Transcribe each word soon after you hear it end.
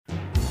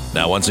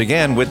Now, once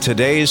again, with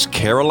today's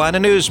Carolina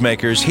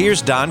Newsmakers,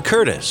 here's Don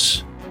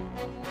Curtis.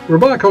 We're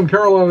back on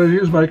Carolina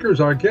Newsmakers.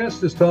 Our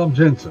guest is Tom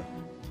Jensen.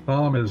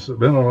 Tom has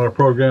been on our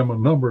program a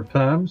number of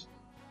times,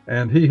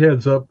 and he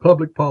heads up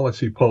public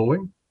policy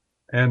polling.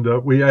 And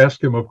we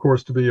asked him, of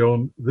course, to be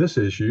on this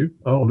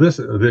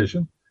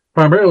edition,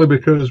 primarily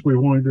because we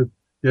wanted to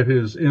get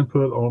his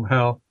input on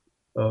how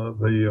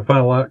the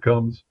final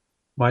outcomes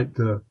might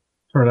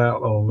turn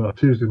out on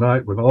Tuesday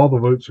night when all the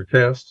votes are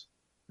cast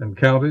and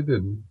counted.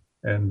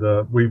 And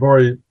we've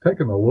already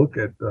taken a look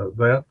at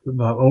that,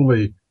 not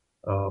only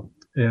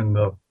in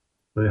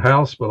the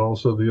House, but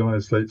also the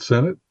United States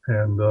Senate.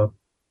 And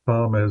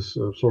Tom has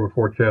sort of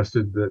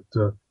forecasted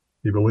that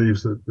he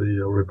believes that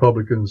the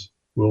Republicans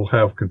will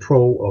have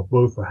control of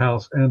both the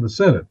House and the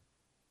Senate.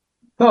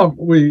 Tom,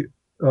 we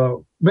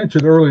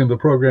mentioned early in the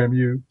program,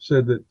 you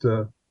said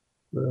that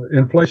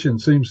inflation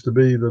seems to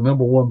be the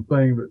number one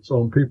thing that's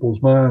on people's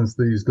minds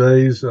these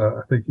days.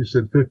 I think you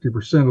said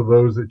 50% of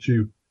those that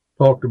you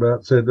talked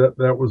about said that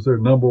that was their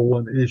number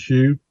one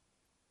issue.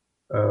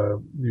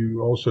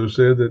 You also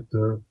said that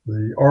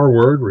the R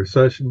word,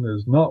 recession,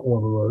 is not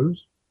one of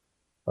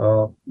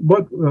those.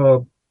 But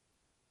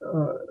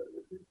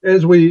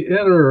as we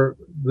enter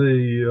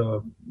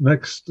the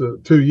next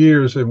 2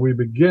 years and we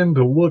begin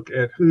to look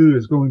at who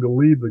is going to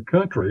lead the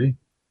country,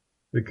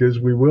 because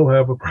we will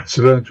have a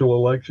presidential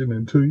election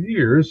in 2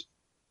 years,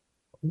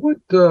 what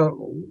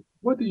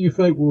do you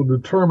think will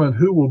determine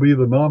who will be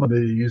the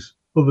nominees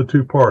for the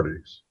two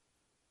parties?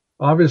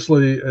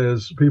 Obviously,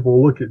 as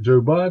people look at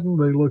Joe Biden,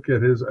 they look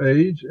at his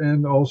age,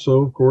 and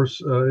also, of course,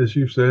 as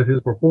you said,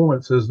 his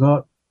performance has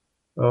not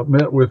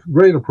met with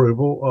great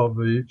approval of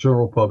the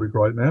general public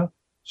right now.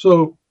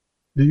 So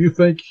do you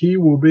think he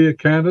will be a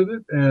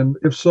candidate? And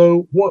if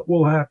so, what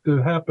will have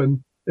to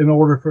happen in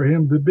order for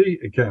him to be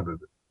a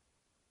candidate?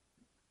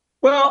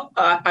 Well,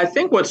 I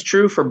think what's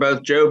true for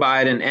both Joe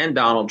Biden and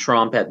Donald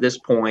Trump at this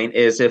point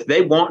is if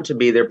they want to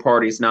be their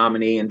party's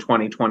nominee in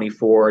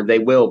 2024, they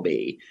will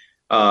be.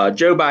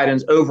 Joe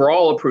Biden's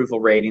overall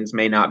approval ratings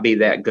may not be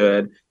that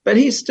good, but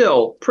he's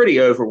still pretty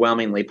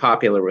overwhelmingly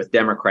popular with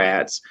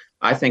Democrats.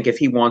 I think if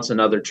he wants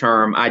another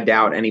term, I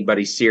doubt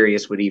anybody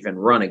serious would even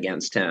run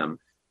against him.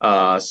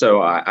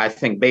 So I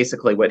think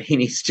basically what he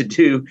needs to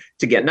do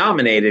to get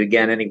nominated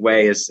again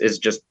anyway is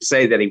just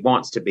say that he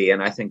wants to be.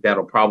 And I think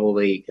that'll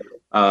probably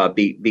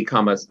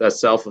become a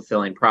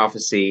self-fulfilling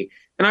prophecy.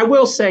 And I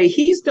will say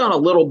he's done a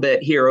little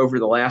bit here over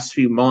the last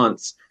few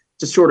months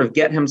to sort of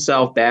get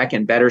himself back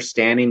in better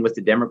standing with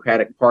the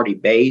Democratic Party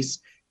base.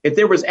 If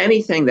there was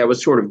anything that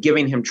was sort of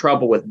giving him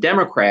trouble with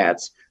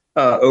Democrats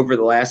over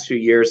the last few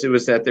years, it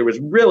was that there was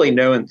really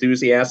no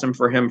enthusiasm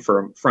for him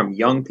from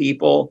young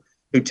people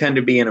who tend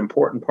to be an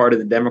important part of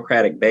the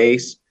Democratic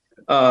base.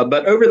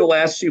 But over the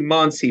last few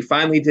months, he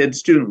finally did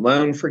student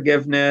loan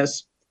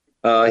forgiveness.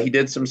 He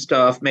did some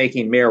stuff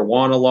making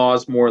marijuana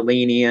laws more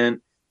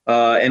lenient.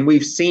 And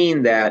we've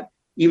seen that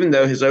even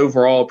though his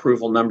overall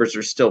approval numbers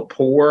are still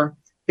poor,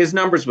 his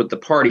numbers with the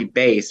party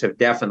base have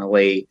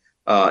definitely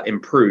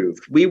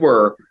improved. We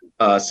were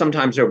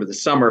sometimes over the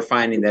summer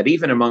finding that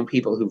even among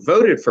people who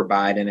voted for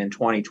Biden in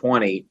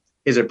 2020,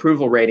 his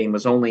approval rating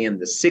was only in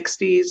the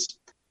 60s.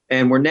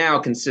 And we're now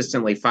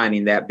consistently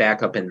finding that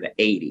back up in the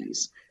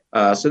 80s.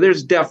 So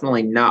there's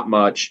definitely not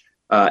much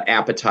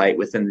appetite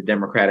within the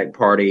Democratic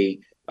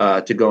Party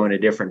to go in a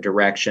different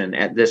direction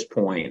at this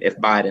point if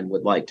Biden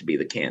would like to be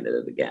the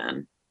candidate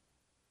again.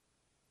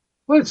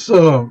 Let's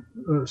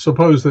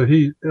suppose that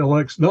he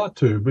elects not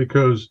to,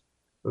 because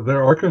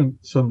there are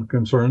some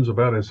concerns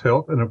about his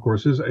health and, of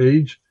course, his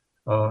age.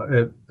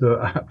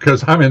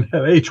 Because I'm in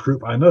that age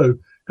group, I know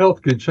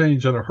health can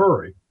change in a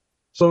hurry.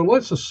 So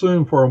let's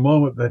assume for a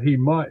moment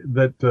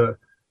that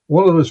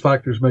one of those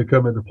factors may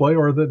come into play,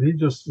 or that he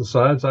just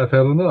decides I've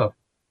had enough.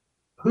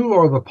 Who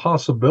are the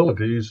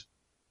possibilities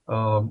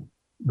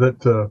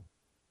that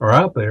are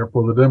out there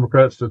for the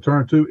Democrats to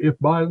turn to if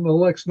Biden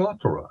elects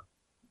not to run?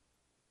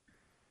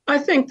 I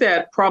think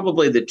that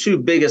probably the two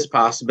biggest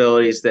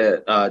possibilities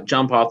that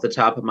jump off the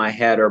top of my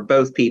head are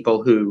both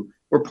people who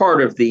were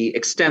part of the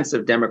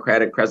extensive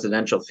Democratic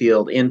presidential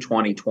field in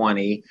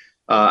 2020.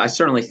 I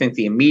certainly think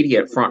the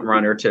immediate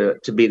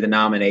frontrunner to be the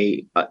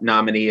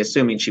nominee,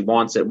 assuming she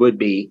wants it, would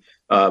be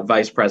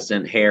Vice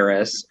President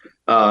Harris.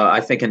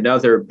 I think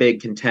another big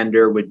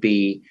contender would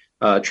be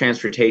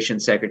Transportation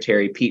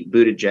Secretary Pete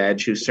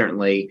Buttigieg, who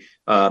certainly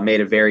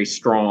made a very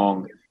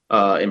strong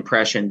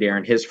impression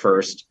during his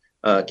first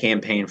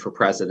campaign for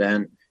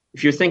president.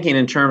 If you're thinking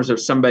in terms of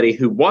somebody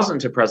who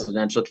wasn't a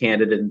presidential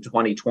candidate in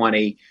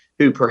 2020,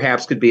 who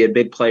perhaps could be a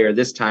big player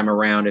this time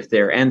around if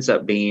there ends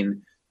up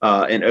being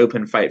an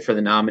open fight for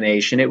the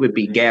nomination, it would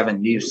be Gavin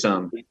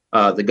Newsom,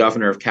 the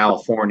governor of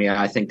California.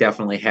 I think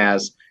definitely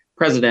has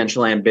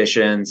presidential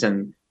ambitions,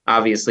 and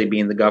obviously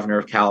being the governor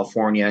of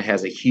California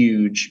has a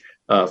huge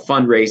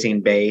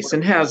fundraising base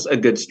and has a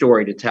good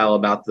story to tell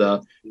about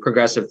the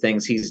progressive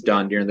things he's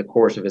done during the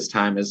course of his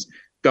time as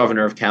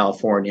governor of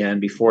California, and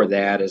before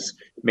that as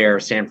mayor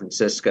of San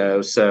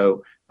Francisco.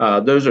 So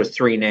Those are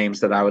three names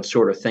that I would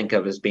sort of think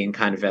of as being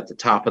kind of at the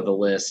top of the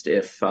list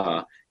if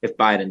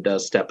Biden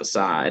does step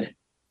aside.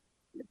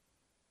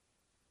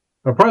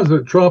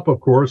 President Trump, of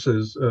course,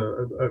 is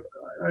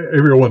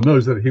everyone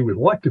knows that he would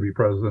like to be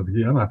president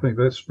again. I think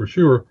that's for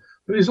sure.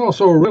 But he's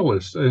also a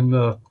realist,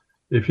 and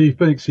if he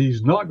thinks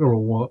he's not going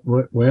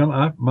to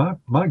win,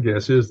 my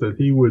guess is that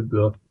he would,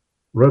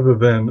 rather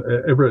than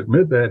ever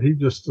admit that, he'd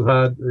just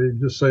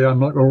say, "I'm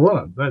not going to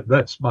run."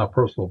 That's my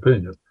personal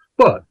opinion.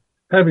 But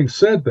having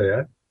said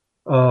that,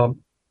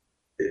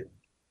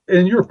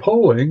 in your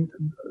polling,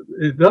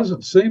 it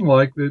doesn't seem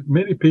like that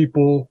many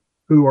people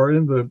who are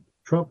in the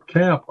Trump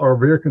camp are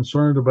very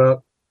concerned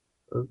about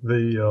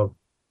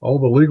all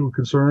the legal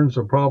concerns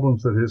and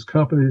problems that his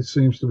company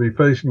seems to be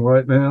facing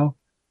right now.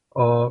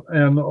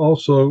 And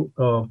also,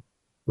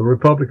 the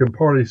Republican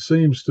Party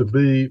seems to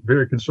be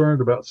very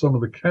concerned about some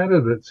of the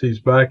candidates he's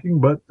backing,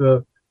 but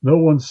no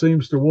one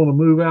seems to want to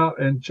move out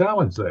and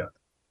challenge that.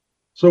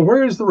 So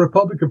where is the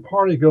Republican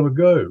Party going to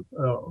go?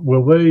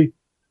 Will they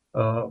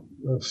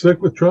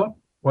stick with Trump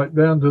right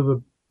down to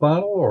the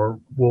final, or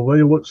will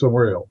they look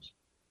somewhere else?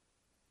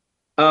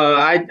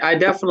 I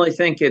definitely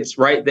think it's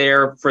right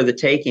there for the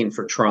taking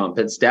for Trump.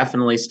 It's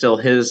definitely still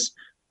his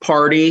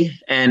party,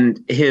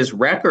 and his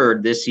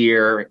record this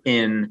year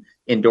in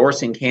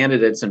endorsing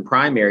candidates in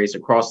primaries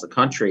across the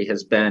country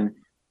has been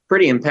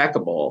pretty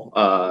impeccable.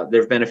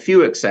 There have been a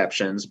few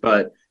exceptions,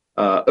 but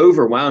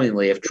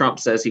overwhelmingly, if Trump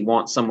says he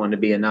wants someone to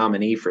be a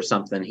nominee for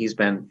something, he's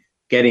been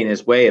getting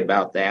his way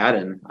about that.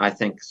 And I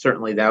think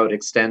certainly that would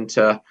extend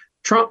to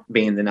Trump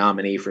being the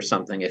nominee for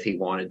something if he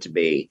wanted to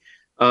be.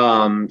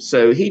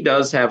 So he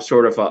does have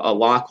sort of a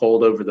lock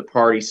hold over the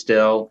party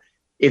still.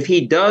 If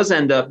he does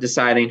end up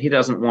deciding he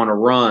doesn't want to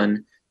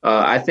run,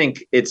 I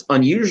think it's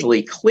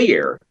unusually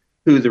clear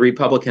who the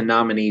Republican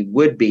nominee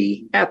would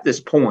be at this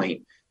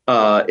point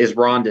is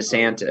Ron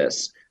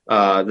DeSantis.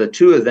 The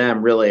two of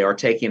them really are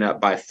taking up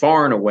by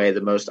far and away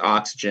the most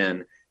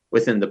oxygen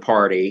within the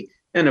party.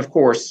 And of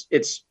course,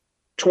 it's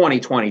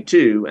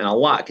 2022 and a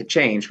lot could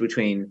change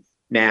between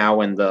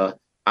now and the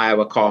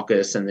Iowa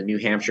caucus and the New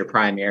Hampshire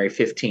primary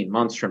 15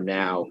 months from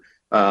now.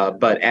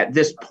 But at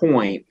this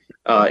point,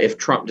 if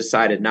Trump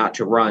decided not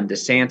to run,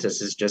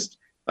 DeSantis is just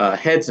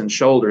heads and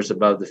shoulders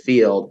above the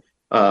field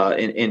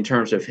in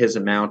terms of his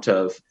amount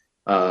of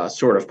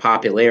sort of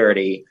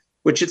popularity,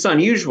 which it's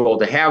unusual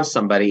to have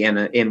somebody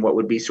in what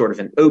would be sort of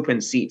an open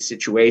seat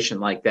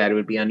situation like that. It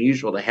would be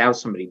unusual to have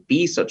somebody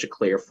be such a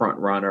clear front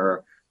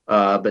runner.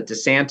 But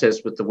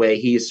DeSantis, with the way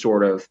he's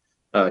sort of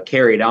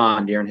carried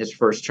on during his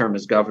first term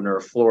as governor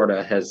of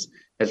Florida, has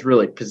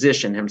really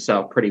positioned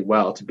himself pretty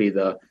well to be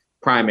the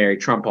primary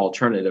Trump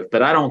alternative.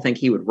 But I don't think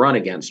he would run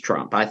against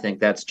Trump. I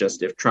think that's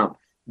just if Trump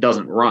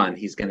doesn't run,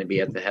 he's going to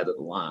be at the head of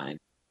the line.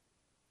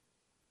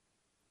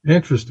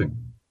 Interesting.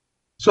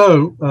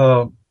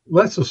 So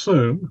let's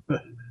assume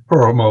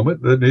for a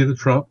moment that neither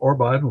Trump or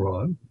Biden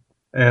run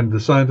and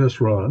DeSantis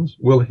runs.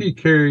 Will he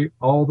carry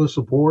all the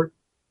support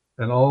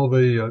and all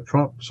the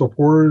Trump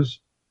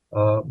supporters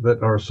that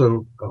are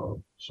so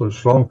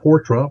strong for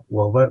Trump?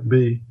 Will that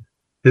be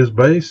his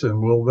base,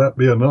 and will that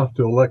be enough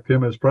to elect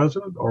him as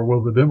president, or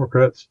will the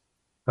Democrats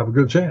have a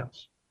good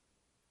chance?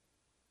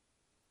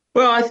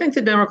 Well, I think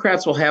the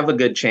Democrats will have a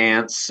good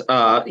chance.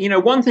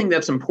 One thing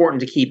that's important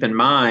to keep in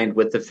mind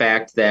with the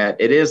fact that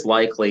it is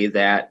likely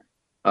that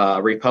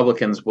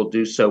Republicans will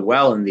do so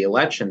well in the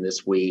election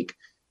this week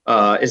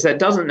is that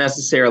doesn't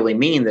necessarily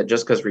mean that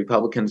just because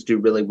Republicans do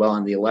really well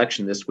in the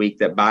election this week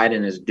that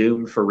Biden is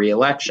doomed for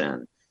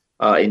re-election.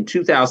 In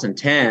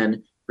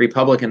 2010,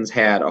 Republicans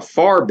had a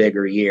far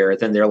bigger year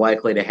than they're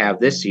likely to have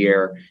this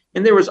year.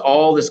 And there was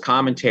all this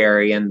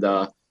commentary in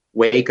the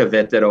wake of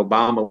it that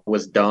Obama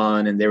was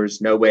done and there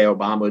was no way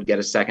Obama would get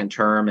a second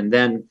term. And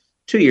then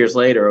 2 years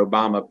later,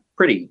 Obama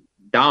pretty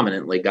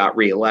dominantly got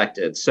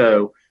reelected.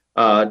 So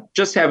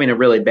just having a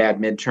really bad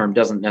midterm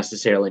doesn't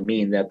necessarily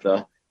mean that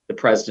the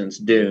president's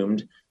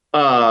doomed.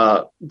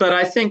 But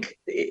I think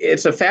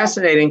it's a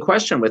fascinating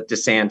question with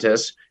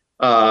DeSantis,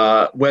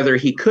 whether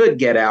he could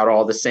get out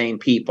all the same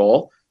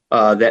people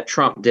that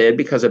Trump did,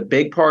 because a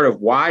big part of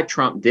why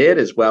Trump did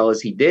as well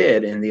as he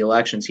did in the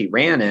elections he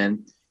ran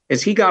in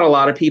is he got a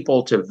lot of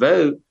people to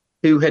vote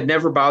who had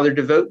never bothered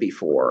to vote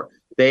before.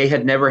 They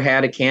had never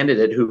had a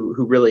candidate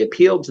who really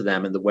appealed to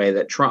them in the way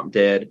that Trump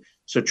did.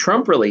 So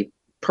Trump really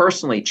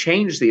personally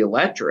changed the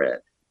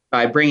electorate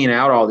by bringing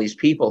out all these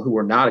people who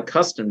were not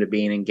accustomed to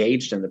being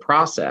engaged in the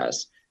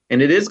process.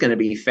 And it is going to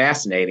be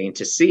fascinating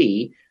to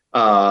see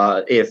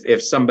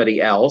if somebody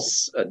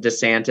else,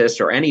 DeSantis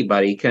or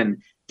anybody,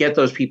 can get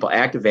those people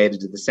activated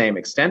to the same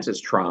extent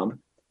as Trump.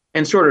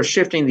 And sort of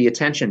shifting the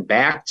attention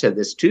back to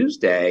this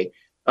Tuesday,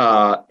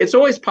 it's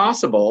always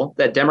possible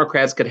that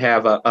Democrats could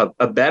have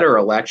a better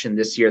election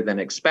this year than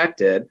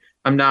expected.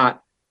 I'm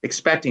not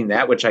expecting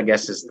that, which I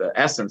guess is the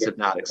essence of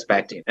not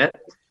expecting it.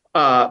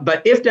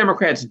 But if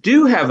Democrats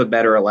do have a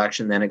better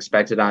election than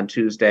expected on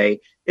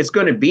Tuesday, it's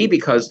going to be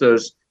because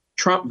those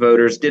Trump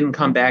voters didn't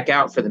come back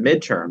out for the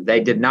midterm. They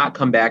did not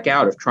come back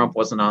out if Trump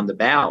wasn't on the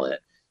ballot.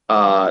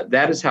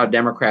 that is how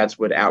Democrats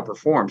would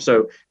outperform.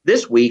 So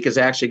this week is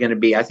actually going to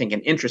be, I think,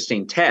 an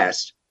interesting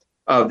test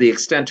of the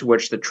extent to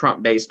which the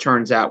Trump base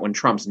turns out when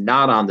Trump's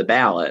not on the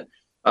ballot,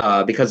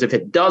 because if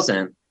it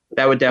doesn't,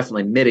 that would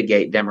definitely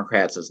mitigate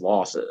Democrats'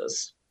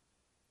 losses.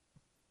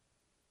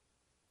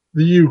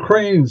 The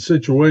Ukraine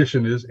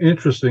situation is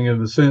interesting in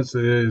the sense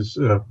that it is,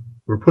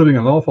 we're putting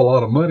an awful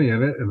lot of money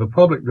in it, and the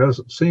public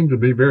doesn't seem to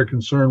be very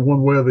concerned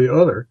one way or the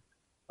other.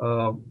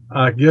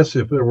 I guess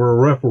if there were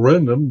a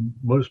referendum,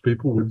 most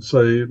people would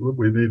say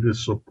we need to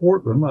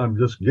support them. I'm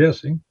just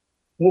guessing.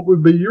 What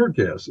would be your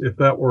guess if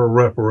that were a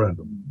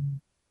referendum?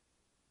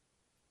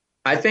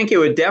 I think it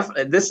would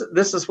definitely,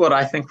 this is what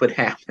I think would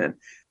happen.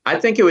 I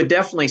think it would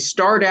definitely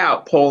start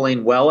out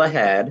polling well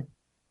ahead,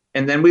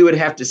 and then we would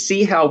have to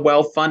see how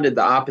well funded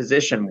the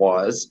opposition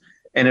was.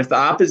 And if the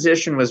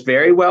opposition was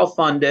very well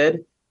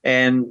funded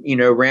and,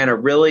 ran a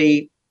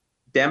really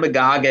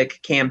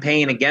demagogic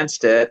campaign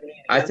against it,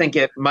 I think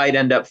it might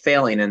end up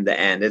failing in the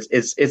end.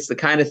 It's the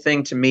kind of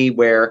thing to me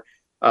where,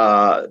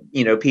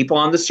 people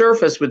on the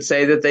surface would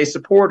say that they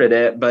supported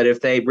it, but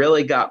if they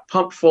really got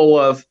pumped full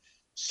of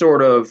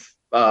sort of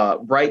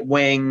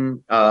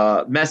right-wing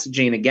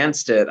messaging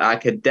against it, I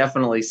could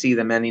definitely see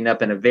them ending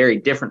up in a very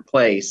different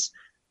place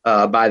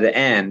by the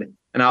end.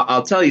 And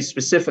I'll tell you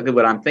specifically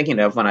what I'm thinking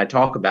of when I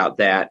talk about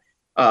that.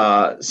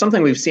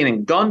 Something we've seen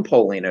in gun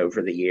polling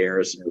over the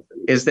years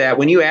is that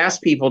when you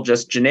ask people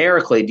just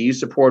generically, do you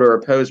support or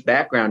oppose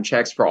background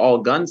checks for all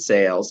gun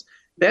sales,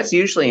 that's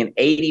usually an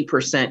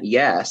 80%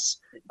 yes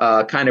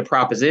kind of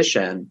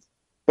proposition.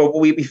 But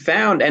what we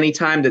found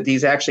anytime that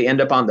these actually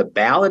end up on the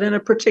ballot in a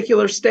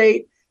particular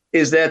state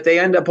is that they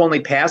end up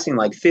only passing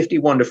like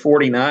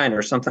 51-49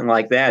 or something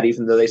like that,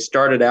 even though they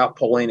started out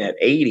polling at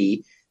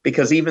 80,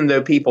 because even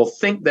though people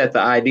think that the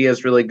idea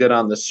is really good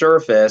on the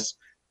surface,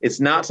 it's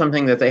not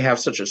something that they have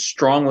such a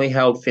strongly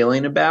held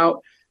feeling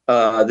about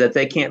that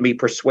they can't be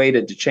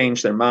persuaded to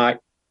change their mind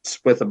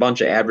with a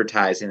bunch of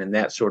advertising and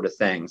that sort of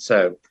thing.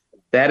 So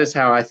that is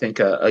how I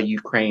think a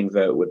Ukraine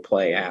vote would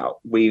play out.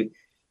 We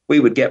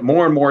would get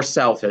more and more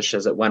selfish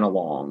as it went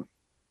along.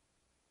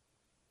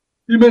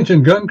 You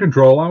mentioned gun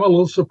control. I'm a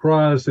little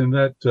surprised in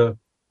that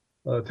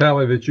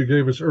tally that you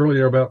gave us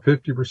earlier, about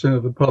 50%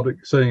 of the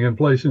public saying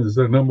inflation is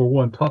their number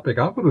one topic.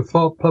 I would have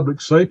thought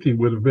public safety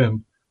would have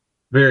been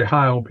very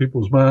high on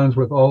people's minds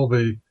with all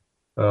the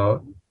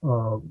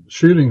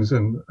shootings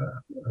and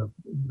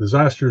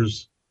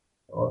disasters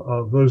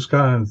of those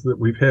kinds that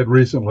we've had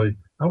recently.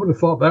 I would have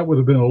thought that would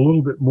have been a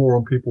little bit more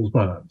on people's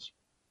minds.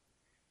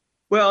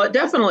 Well, it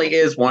definitely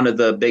is one of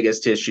the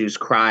biggest issues,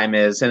 crime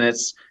is, and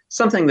it's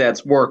something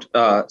that's worked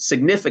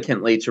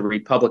significantly to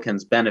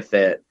Republicans'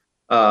 benefit,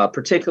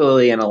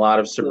 particularly in a lot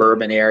of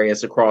suburban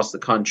areas across the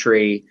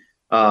country.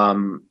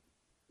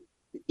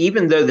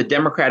 Even though the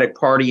Democratic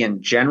Party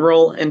in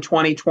general in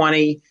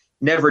 2020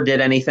 never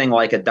did anything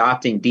like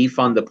adopting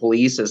defund the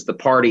police as the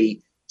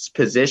party's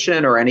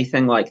position or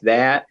anything like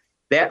that,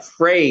 that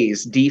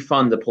phrase,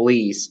 defund the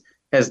police,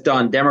 has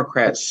done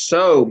Democrats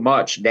so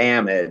much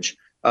damage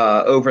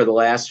over the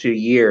last few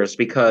years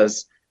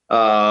because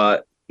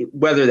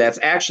whether that's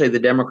actually the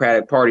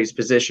Democratic Party's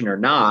position or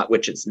not,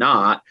 which it's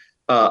not,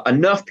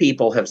 enough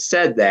people have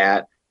said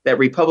that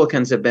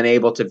Republicans have been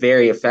able to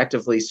very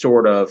effectively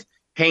sort of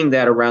hang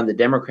that around the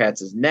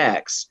Democrats'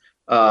 necks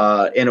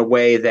in a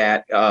way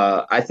that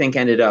I think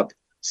ended up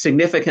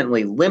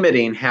significantly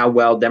limiting how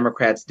well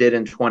Democrats did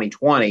in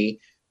 2020.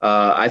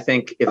 I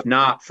think if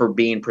not for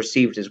being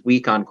perceived as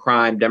weak on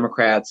crime,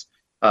 Democrats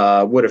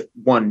would have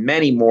won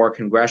many more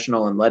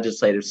congressional and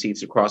legislative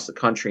seats across the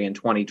country in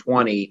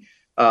 2020.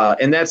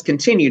 And that's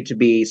continued to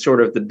be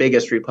sort of the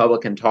biggest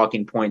Republican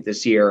talking point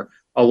this year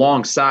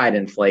alongside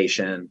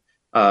inflation.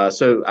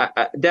 So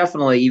I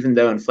definitely, even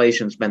though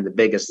inflation's been the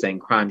biggest thing,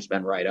 crime's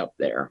been right up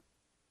there.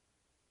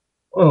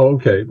 Oh,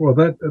 okay. Well,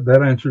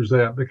 that answers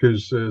that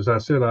because, as I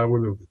said, I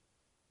would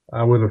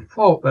have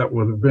thought that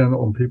would have been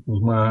on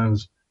people's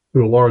minds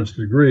to a large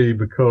degree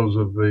because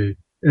of the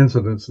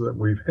incidents that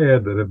we've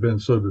had that have been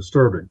so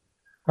disturbing.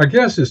 Our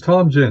guest is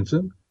Tom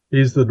Jensen.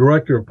 He's the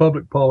Director of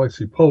Public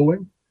Policy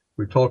Polling.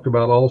 We've talked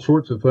about all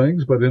sorts of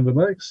things, but in the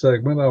next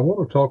segment, I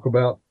want to talk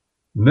about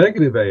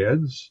negative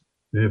ads,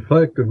 the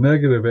effect of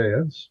negative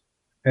ads,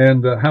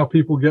 and how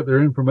people get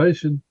their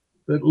information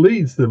that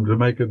leads them to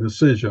make a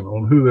decision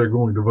on who they're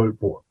going to vote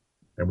for.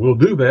 And we'll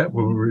do that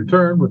when we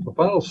return with the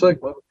final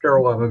segment of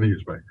Carolina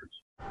Newsmakers.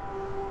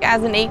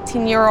 As an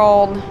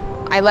 18-year-old,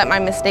 I let my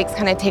mistakes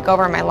kind of take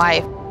over my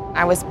life.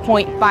 I was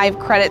 0.5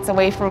 credits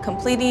away from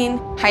completing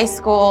high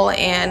school,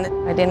 and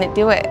I didn't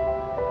do it.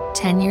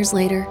 10 years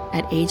later,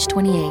 at age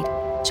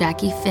 28,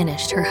 Jackie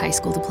finished her high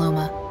school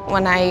diploma.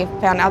 When I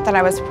found out that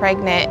I was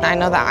pregnant, I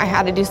know that I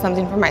had to do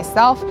something for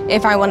myself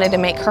if I wanted to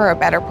make her a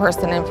better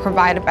person and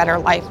provide a better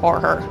life for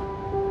her.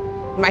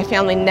 My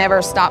family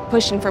never stopped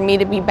pushing for me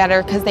to be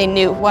better because they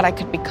knew what I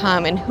could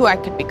become and who I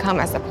could become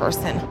as a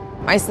person.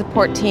 My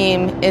support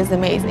team is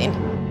amazing.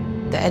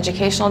 The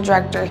educational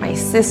director, my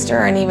sister,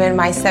 and even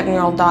my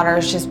 7-year-old daughter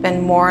has just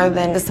been more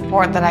than the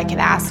support that I could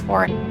ask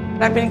for.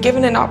 I've been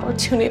given an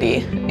opportunity,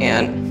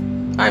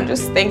 and I'm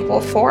just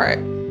thankful for it.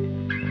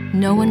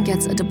 No one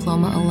gets a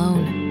diploma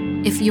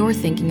alone. If you're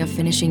thinking of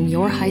finishing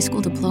your high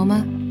school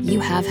diploma, you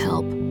have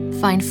help.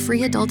 Find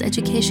free adult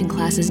education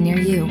classes near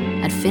you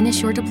at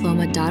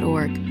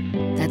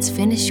finishyourdiploma.org. That's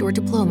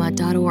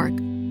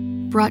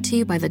finishyourdiploma.org. Brought to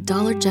you by the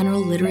Dollar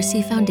General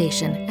Literacy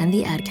Foundation and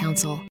the Ad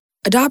Council.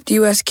 Adopt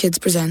US Kids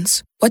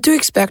presents What to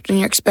Expect When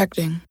You're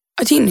Expecting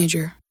a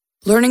Teenager.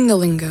 Learning the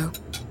lingo.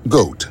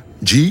 GOAT,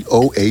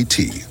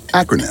 G-O-A-T,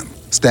 acronym,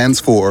 stands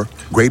for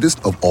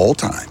Greatest of All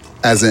Time.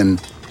 As in,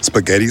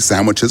 spaghetti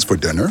sandwiches for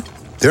dinner?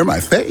 They're my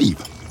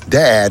fave.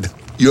 Dad,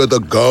 you're the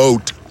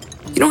GOAT.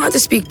 You don't have to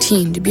speak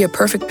teen to be a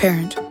perfect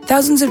parent.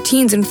 Thousands of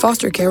teens in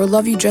foster care will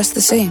love you just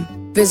the same.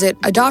 Visit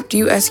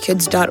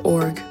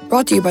adoptuskids.org.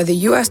 Brought to you by the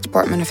U.S.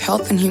 Department of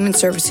Health and Human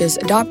Services,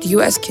 Adopt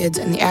U.S. Kids,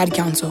 and the Ad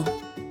Council.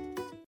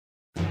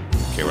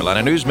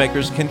 Carolina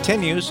Newsmakers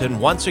continues, and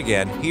once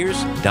again,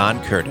 here's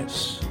Don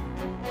Curtis.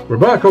 We're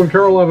back on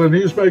Carolina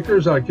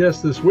Newsmakers. Our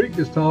guest this week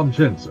is Tom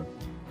Jensen.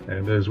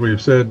 And as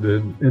we've said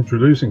in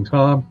introducing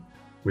Tom,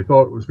 we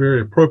thought it was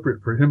very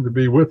appropriate for him to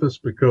be with us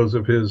because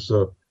of his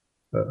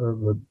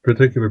the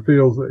particular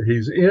fields that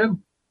he's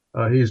in.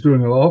 He's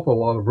doing an awful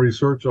lot of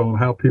research on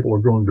how people are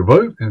going to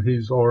vote, and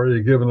he's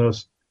already given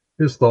us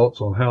his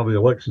thoughts on how the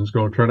election is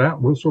going to turn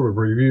out. We'll sort of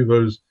review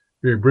those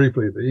very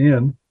briefly at the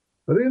end.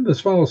 But in this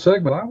final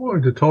segment, I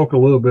wanted to talk a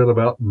little bit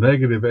about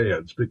negative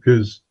ads,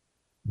 because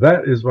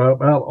that is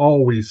about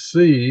all we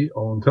see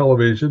on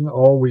television,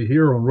 all we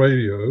hear on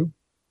radio.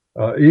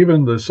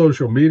 Even the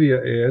social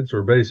media ads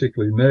are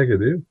basically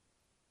negative.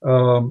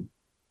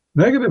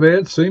 Negative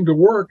ads seem to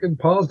work and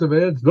positive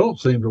ads don't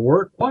seem to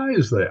work. Why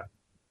is that?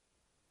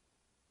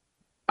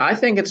 I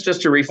think it's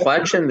just a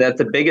reflection that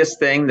the biggest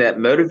thing that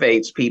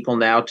motivates people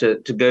now to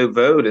go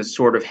vote is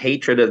sort of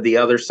hatred of the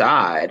other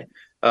side.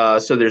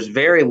 So there's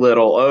very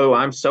little, oh,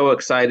 I'm so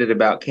excited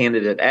about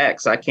candidate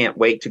X, I can't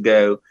wait to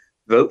go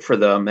vote for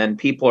them. And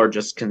people are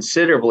just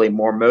considerably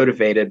more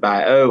motivated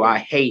by, oh, I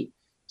hate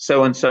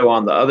so-and-so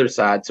on the other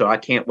side, so I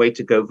can't wait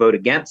to go vote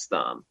against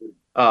them.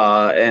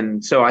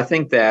 And so I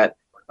think that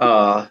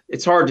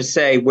it's hard to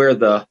say where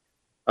the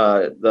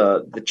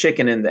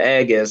chicken and the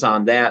egg is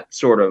on that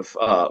sort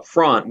of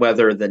front,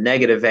 whether the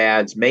negative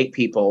ads make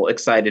people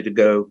excited to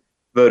go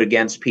vote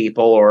against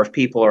people, or if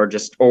people are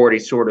just already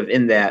sort of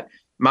in that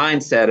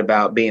mindset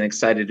about being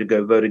excited to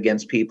go vote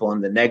against people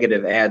and the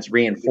negative ads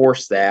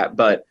reinforce that.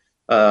 But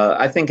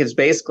I think it's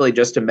basically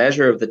just a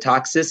measure of the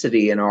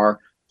toxicity in our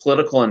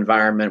political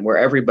environment, where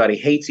everybody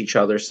hates each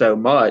other so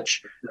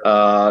much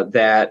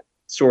that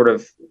sort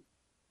of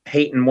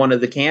hating one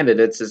of the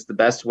candidates is the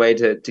best way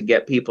to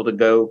get people to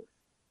go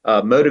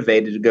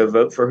motivated to go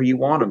vote for who you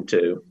want them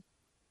to.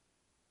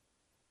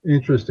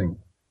 Interesting.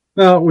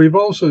 Now, we've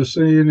also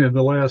seen in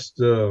the last,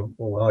 the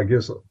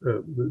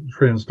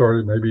trend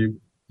started maybe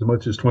as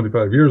much as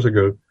 25 years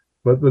ago,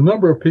 but the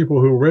number of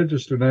people who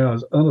register now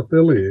as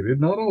unaffiliated,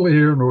 not only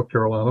here in North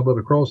Carolina, but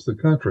across the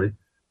country,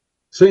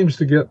 seems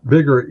to get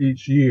bigger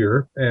each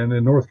year. And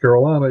in North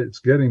Carolina, it's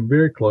getting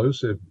very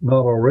close, if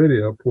not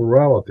already a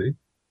plurality.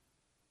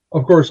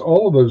 Of course,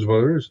 all of those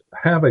voters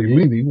have a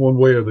leaning one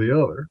way or the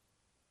other.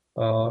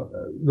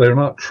 They're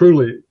not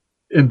truly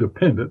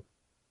independent.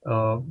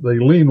 They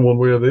lean one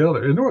way or the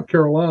other. In North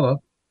Carolina,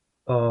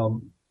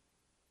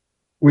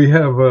 we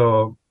have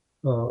a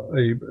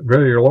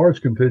very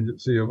large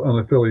contingency of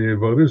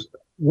unaffiliated voters.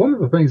 One of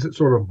the things that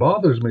sort of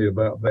bothers me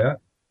about that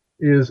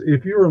is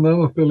if you're an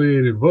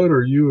unaffiliated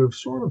voter, you have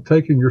sort of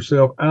taken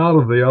yourself out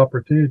of the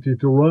opportunity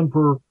to run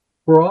for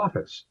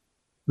office.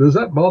 Does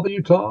that bother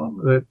you, Tom,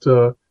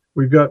 that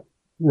we've got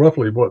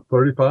roughly,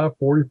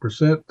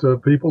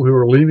 35-40% people who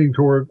are leaning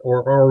toward or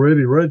are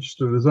already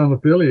registered as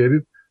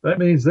unaffiliated? That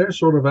means they're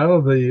sort of out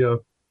of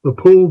the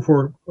pool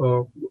for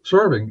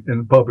serving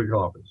in public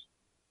office.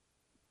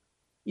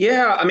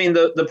 Yeah, I mean,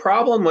 the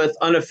problem with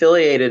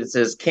unaffiliated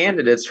as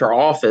candidates for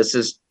office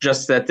is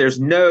just that there's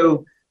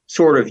no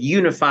sort of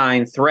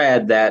unifying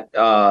thread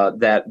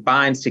that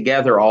binds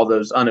together all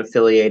those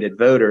unaffiliated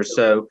voters.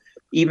 So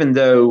even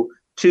though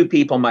two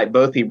people might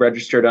both be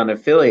registered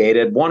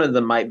unaffiliated, one of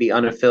them might be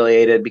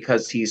unaffiliated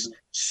because he's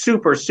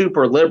super,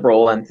 super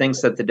liberal and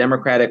thinks that the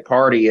Democratic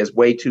Party is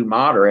way too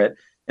moderate.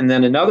 And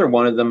then another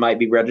one of them might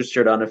be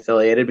registered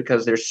unaffiliated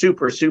because they're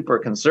super, super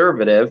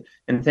conservative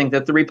and think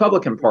that the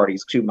Republican Party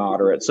is too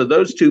moderate. So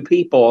those two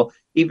people,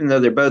 even though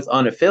they're both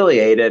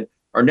unaffiliated,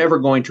 are never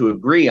going to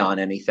agree on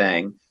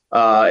anything.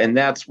 And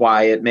that's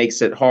why it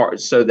makes it hard,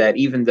 so that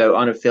even though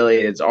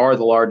unaffiliateds are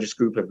the largest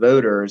group of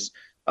voters,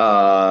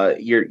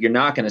 you're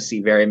not going to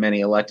see very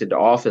many elected to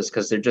office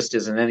because there just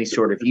isn't any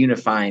sort of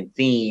unifying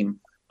theme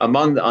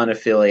among the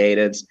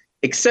unaffiliateds,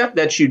 except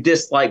that you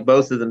dislike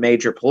both of the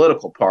major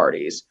political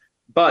parties.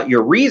 But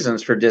your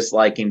reasons for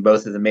disliking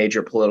both of the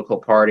major political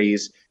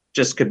parties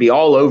just could be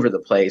all over the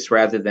place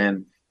rather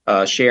than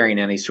sharing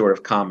any sort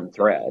of common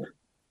thread.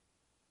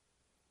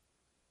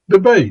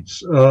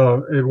 Debates.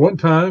 At one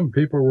time,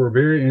 people were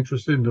very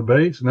interested in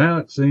debates. Now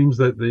it seems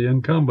that the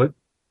incumbent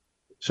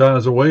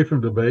shies away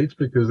from debates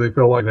because they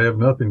feel like they have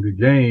nothing to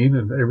gain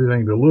and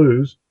everything to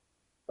lose.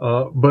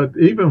 But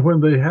even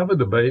when they have a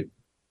debate,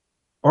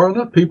 are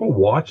enough people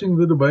watching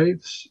the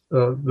debates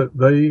that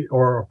they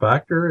are a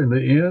factor in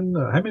the end?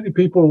 How many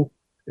people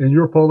in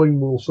your polling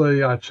will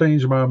say, I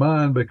changed my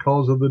mind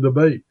because of the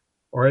debate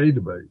or a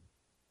debate?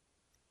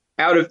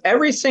 Out of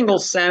every single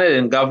Senate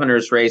and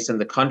governor's race in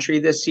the country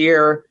this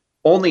year,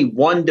 only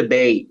one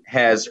debate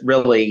has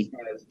really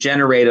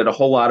generated a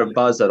whole lot of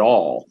buzz at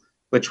all,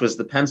 which was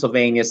the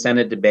Pennsylvania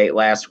Senate debate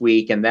last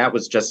week. And that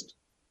was just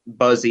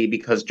buzzy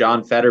because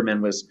John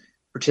Fetterman was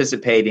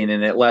participating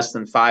in it less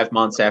than 5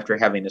 months after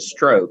having a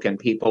stroke. And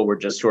people were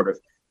just sort of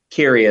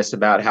curious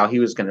about how he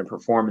was going to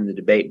perform in the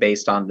debate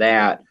based on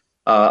that.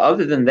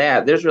 Other than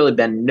that, there's really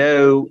been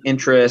no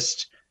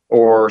interest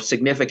or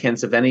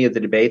significance of any of the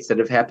debates that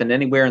have happened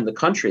anywhere in the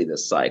country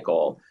this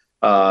cycle.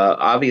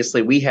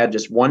 Obviously, we had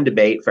just one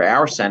debate for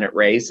our Senate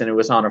race, and it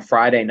was on a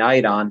Friday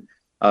night on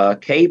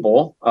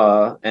cable.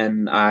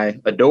 And I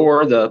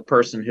adore the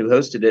person who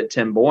hosted it,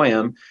 Tim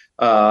Boyum.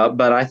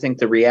 But I think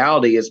the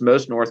reality is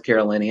most North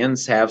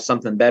Carolinians have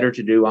something better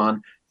to do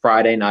on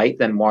Friday night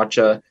than watch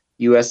a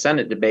U.S.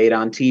 Senate debate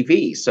on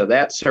TV. So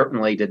that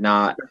certainly did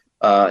not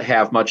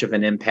have much of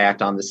an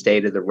impact on the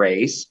state of the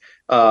race.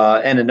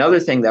 And another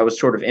thing that was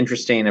sort of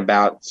interesting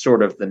about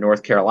sort of the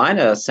North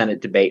Carolina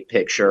Senate debate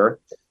picture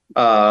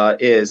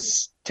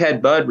is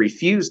Ted Budd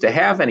refused to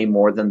have any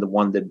more than the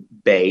one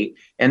debate,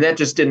 and that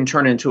just didn't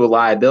turn into a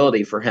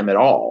liability for him at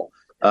all.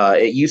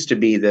 It used to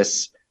be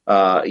this,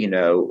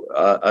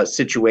 a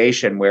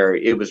situation where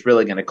it was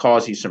really going to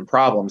cause you some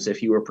problems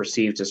if you were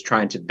perceived as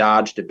trying to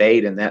dodge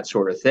debate and that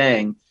sort of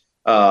thing.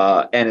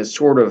 And as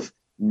sort of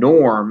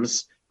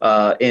norms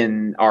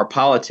in our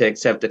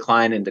politics have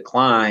declined and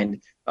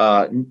declined,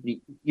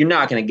 you're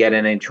not going to get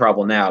in any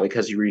trouble now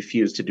because you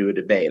refuse to do a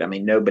debate. I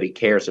mean, nobody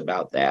cares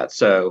about that.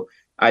 So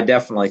I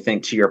definitely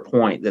think, to your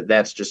point, that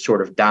that's just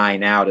sort of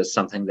dying out as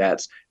something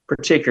that's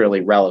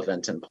particularly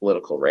relevant in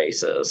political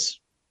races.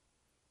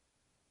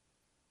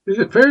 Is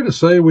it fair to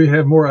say we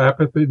have more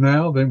apathy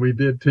now than we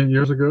did 10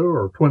 years ago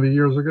or 20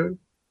 years ago?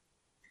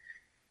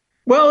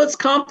 Well, it's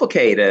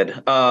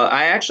complicated.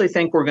 I actually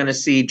think we're going to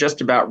see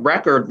just about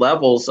record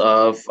levels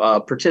of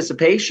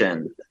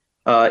participation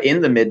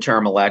in the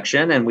midterm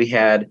election. And we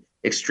had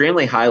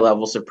extremely high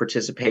levels of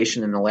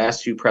participation in the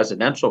last few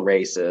presidential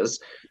races.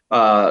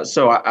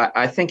 So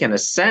I think, in a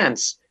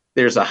sense,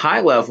 there's a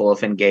high level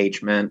of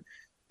engagement.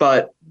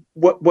 But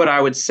what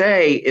I would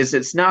say is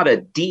it's not a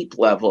deep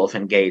level of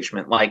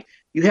engagement. Like,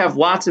 you have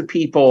lots of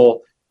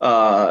people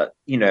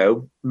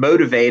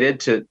motivated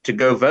to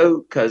go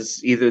vote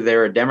because either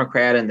they're a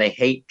Democrat and they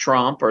hate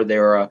Trump, or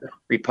they're a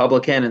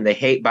Republican and they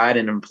hate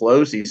Biden and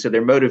Pelosi. So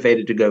they're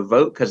motivated to go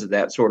vote because of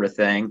that sort of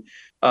thing.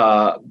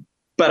 But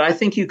I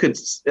think you could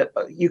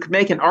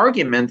make an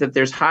argument that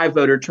there's high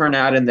voter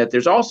turnout and that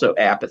there's also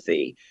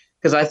apathy,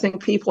 because I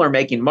think people are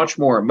making much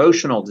more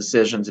emotional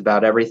decisions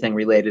about everything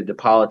related to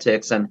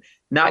politics and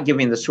not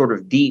giving the sort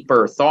of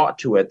deeper thought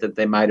to it that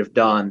they might have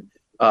done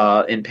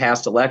in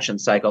past election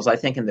cycles. I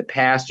think in the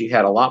past you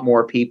had a lot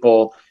more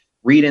people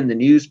reading the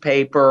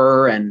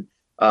newspaper and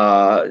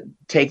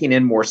taking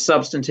in more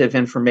substantive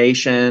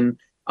information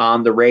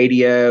on the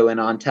radio and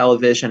on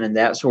television and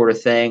that sort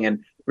of thing,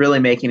 and really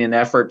making an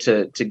effort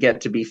to get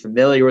to be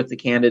familiar with the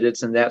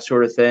candidates and that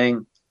sort of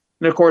thing.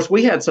 And of course,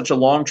 we had such a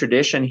long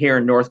tradition here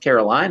in North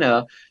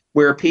Carolina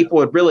where people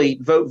would really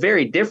vote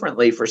very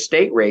differently for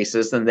state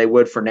races than they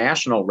would for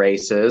national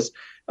races,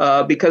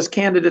 because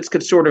candidates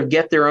could sort of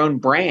get their own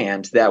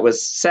brand that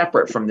was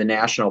separate from the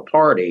national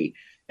party.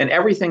 And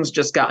everything's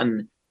just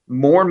gotten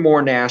more and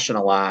more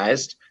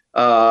nationalized.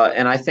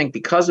 And I think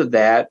because of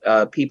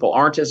that, people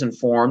aren't as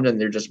informed and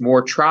they're just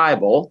more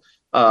tribal.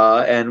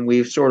 And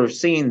we've sort of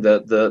seen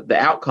the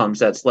outcomes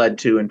that's led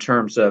to in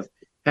terms of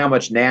how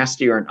much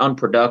nastier and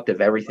unproductive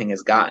everything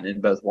has gotten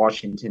in both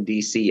Washington,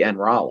 D.C. and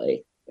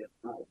Raleigh.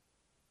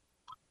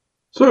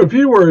 So if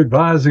you were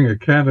advising a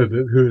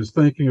candidate who is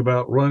thinking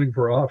about running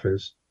for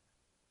office,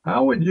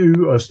 how would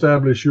you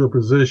establish your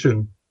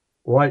position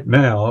right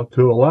now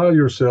to allow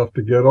yourself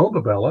to get on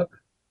the ballot,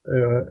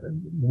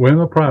 win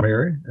a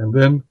primary, and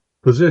then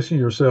position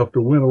yourself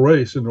to win a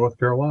race in North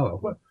Carolina?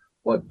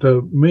 What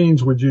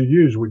means would you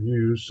use? Would you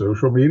use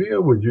social media?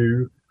 Would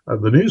you,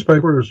 the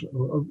newspaper is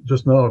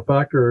just not a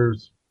factor.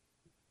 It's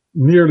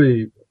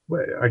nearly,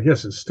 I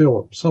guess it's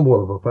still somewhat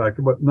of a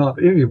factor, but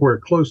not anywhere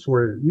close to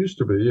where it used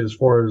to be as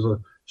far as a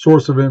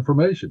source of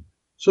information.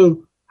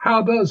 So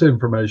how does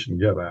information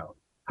get out?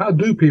 How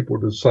do people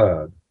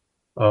decide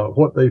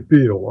what they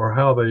feel, or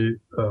how they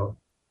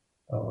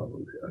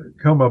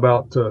come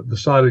about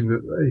deciding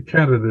that a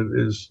candidate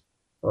is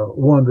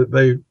one that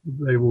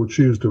they will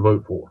choose to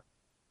vote for?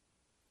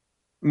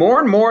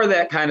 More and more of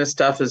that kind of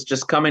stuff is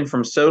just coming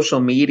from social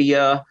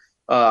media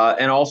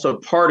and also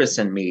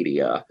partisan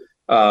media,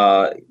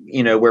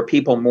 where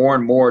people more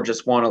and more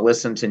just want to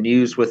listen to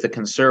news with a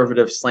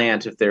conservative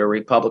slant if they're a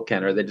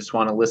Republican, or they just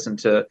want to listen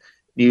to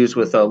news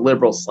with a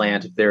liberal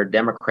slant if they're a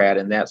Democrat,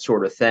 and that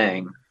sort of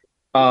thing.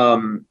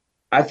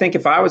 I think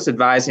if I was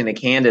advising a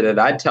candidate,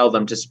 I'd tell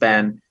them to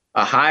spend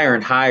a higher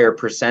and higher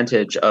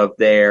percentage of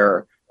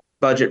their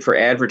budget for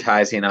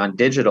advertising on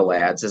digital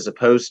ads as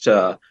opposed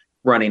to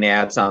running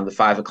ads on the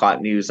 5 o'clock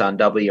news on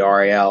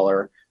WRAL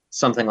or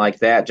something like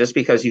that, just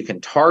because you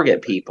can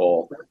target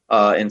people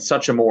in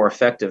such a more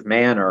effective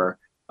manner.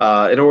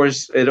 It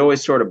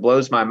always sort of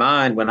blows my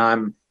mind when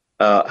I'm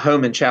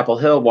home in Chapel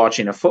Hill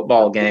watching a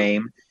football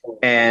game,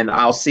 and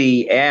I'll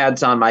see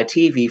ads on my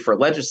TV for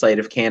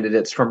legislative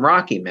candidates from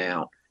Rocky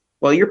Mount.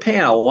 Well, you're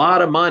paying a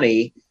lot of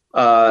money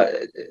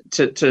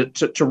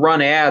to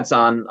run ads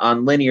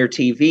on linear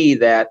TV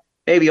that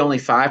maybe only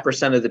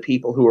 5% of the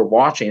people who are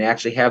watching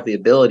actually have the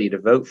ability to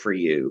vote for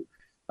you.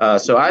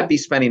 So I'd be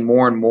spending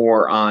more and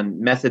more on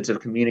methods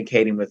of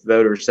communicating with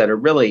voters that are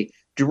really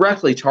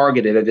directly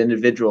targeted at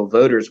individual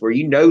voters, where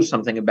you know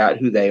something about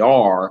who they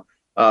are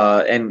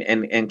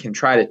and can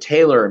try to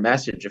tailor a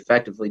message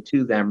effectively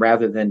to them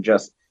rather than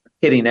just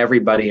hitting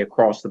everybody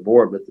across the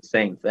board with the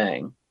same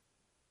thing.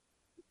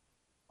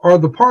 Are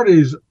the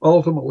parties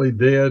ultimately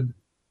dead?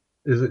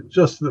 Is it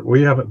just that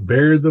we haven't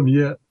buried them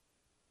yet?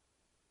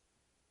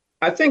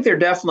 I think they're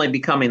definitely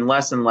becoming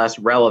less and less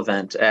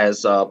relevant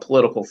as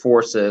political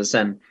forces.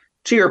 And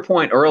to your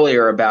point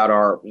earlier about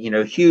our,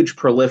 huge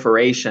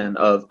proliferation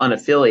of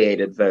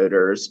unaffiliated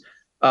voters,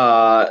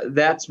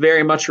 that's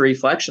very much a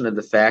reflection of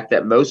the fact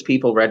that most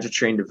people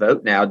registering to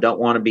vote now don't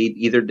want to be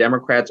either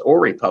Democrats or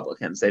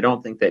Republicans. They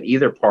don't think that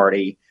either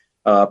party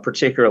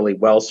particularly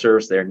well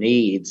serves their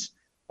needs.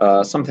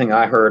 Something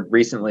I heard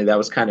recently that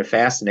was kind of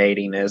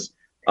fascinating is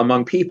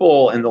among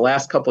people in the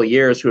last couple of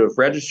years who have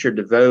registered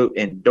to vote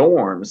in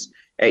dorms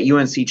at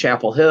UNC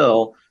Chapel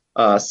Hill,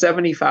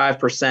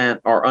 75%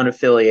 are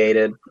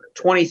unaffiliated,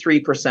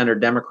 23% are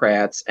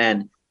Democrats,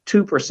 and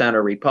 2%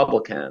 are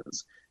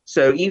Republicans.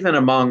 So even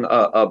among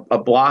a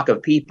block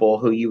of people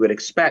who you would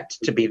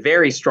expect to be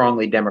very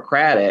strongly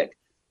Democratic,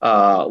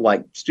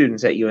 like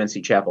students at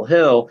UNC Chapel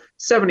Hill,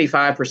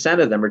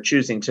 75% of them are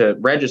choosing to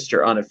register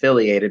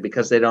unaffiliated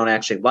because they don't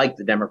actually like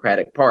the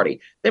Democratic Party.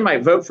 They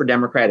might vote for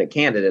Democratic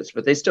candidates,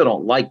 but they still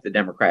don't like the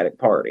Democratic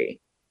Party.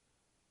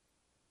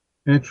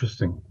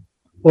 Interesting.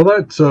 Well,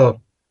 that's, when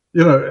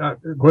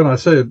I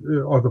said,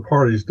 are the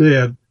parties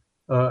dead,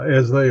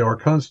 as they are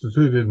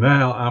constituted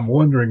now, I'm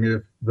wondering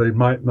if they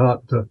might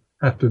not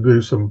have to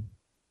do some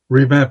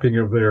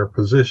revamping of their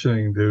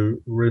positioning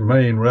to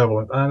remain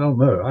relevant. I don't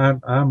know.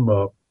 I'm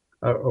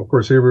of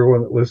course,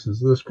 everyone that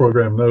listens to this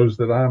program knows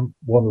that I'm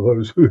one of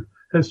those who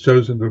has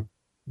chosen to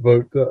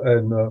vote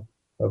and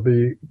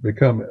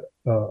become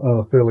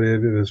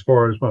unaffiliated as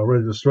far as my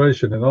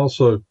registration. And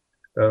also,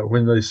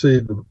 when they see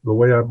the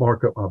way I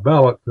mark up my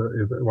ballot,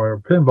 if it were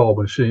a pinball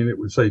machine, it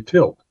would say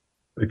tilt,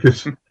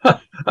 because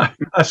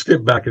I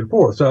skip back and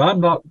forth. So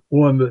I'm not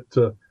one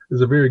that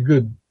is a very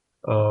good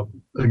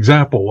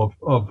example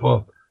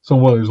of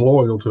someone who's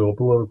loyal to a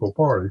political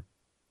party.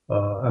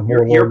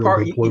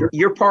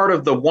 You're part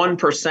of the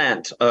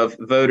 1% of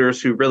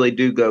voters who really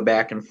do go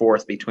back and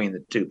forth between the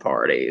two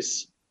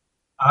parties.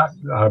 I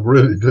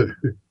really do,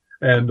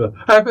 and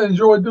I've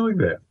enjoyed doing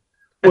that.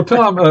 Well,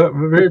 Tom,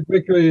 very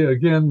quickly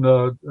again,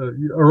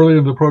 early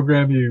in the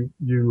program,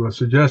 you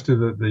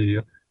suggested that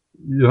the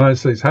United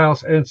States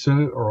House and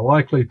Senate are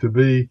likely to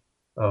be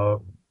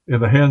in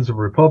the hands of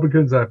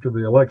Republicans after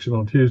the election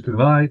on Tuesday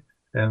night,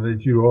 and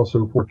that you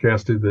also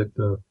forecasted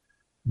that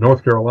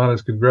North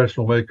Carolina's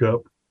congressional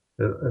makeup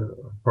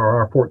for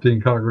our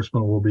 14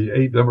 congressmen will be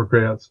 8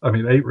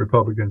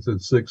 Republicans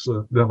and 6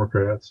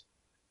 Democrats.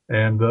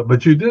 And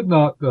but you did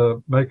not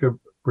make a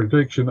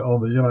prediction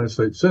on the United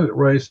States Senate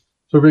race.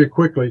 So very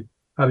quickly,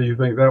 how do you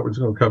think that was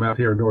going to come out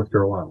here in North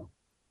Carolina?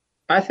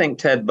 I think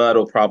Ted Budd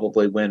will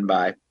probably win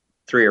by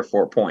 3 or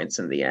 4 points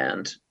in the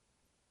end.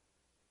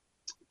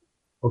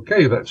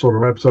 Okay, that sort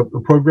of wraps up the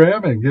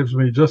program and gives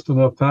me just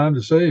enough time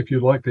to say if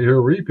you'd like to hear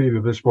a repeat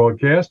of this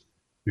broadcast,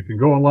 you can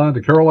go online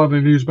to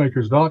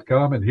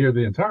carolinanewsmakers.com and hear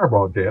the entire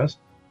broadcast.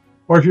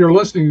 Or if you're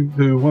listening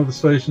to one of the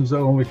stations that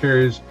only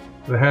carries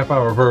the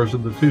half-hour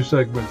version, the 2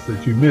 segments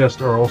that you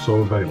missed are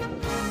also available.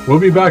 We'll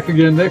be back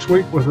again next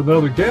week with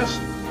another guest,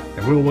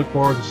 and we'll look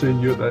forward to seeing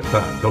you at that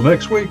time. Till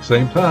next week,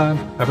 same time.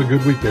 Have a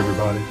good week,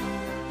 everybody.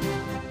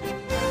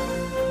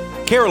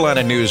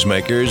 Carolina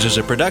Newsmakers is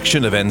a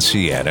production of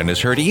NCN and is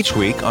heard each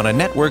week on a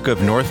network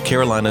of North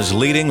Carolina's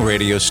leading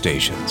radio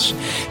stations.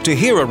 To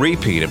hear a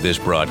repeat of this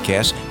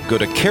broadcast, go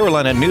to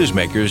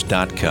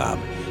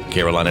carolinanewsmakers.com.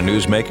 Carolina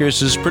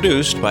Newsmakers is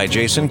produced by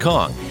Jason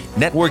Kong.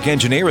 Network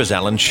engineer is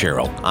Alan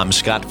Sherrill. I'm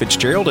Scott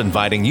Fitzgerald,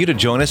 inviting you to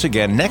join us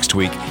again next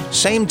week,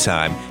 same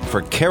time,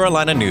 for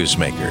Carolina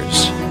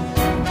Newsmakers.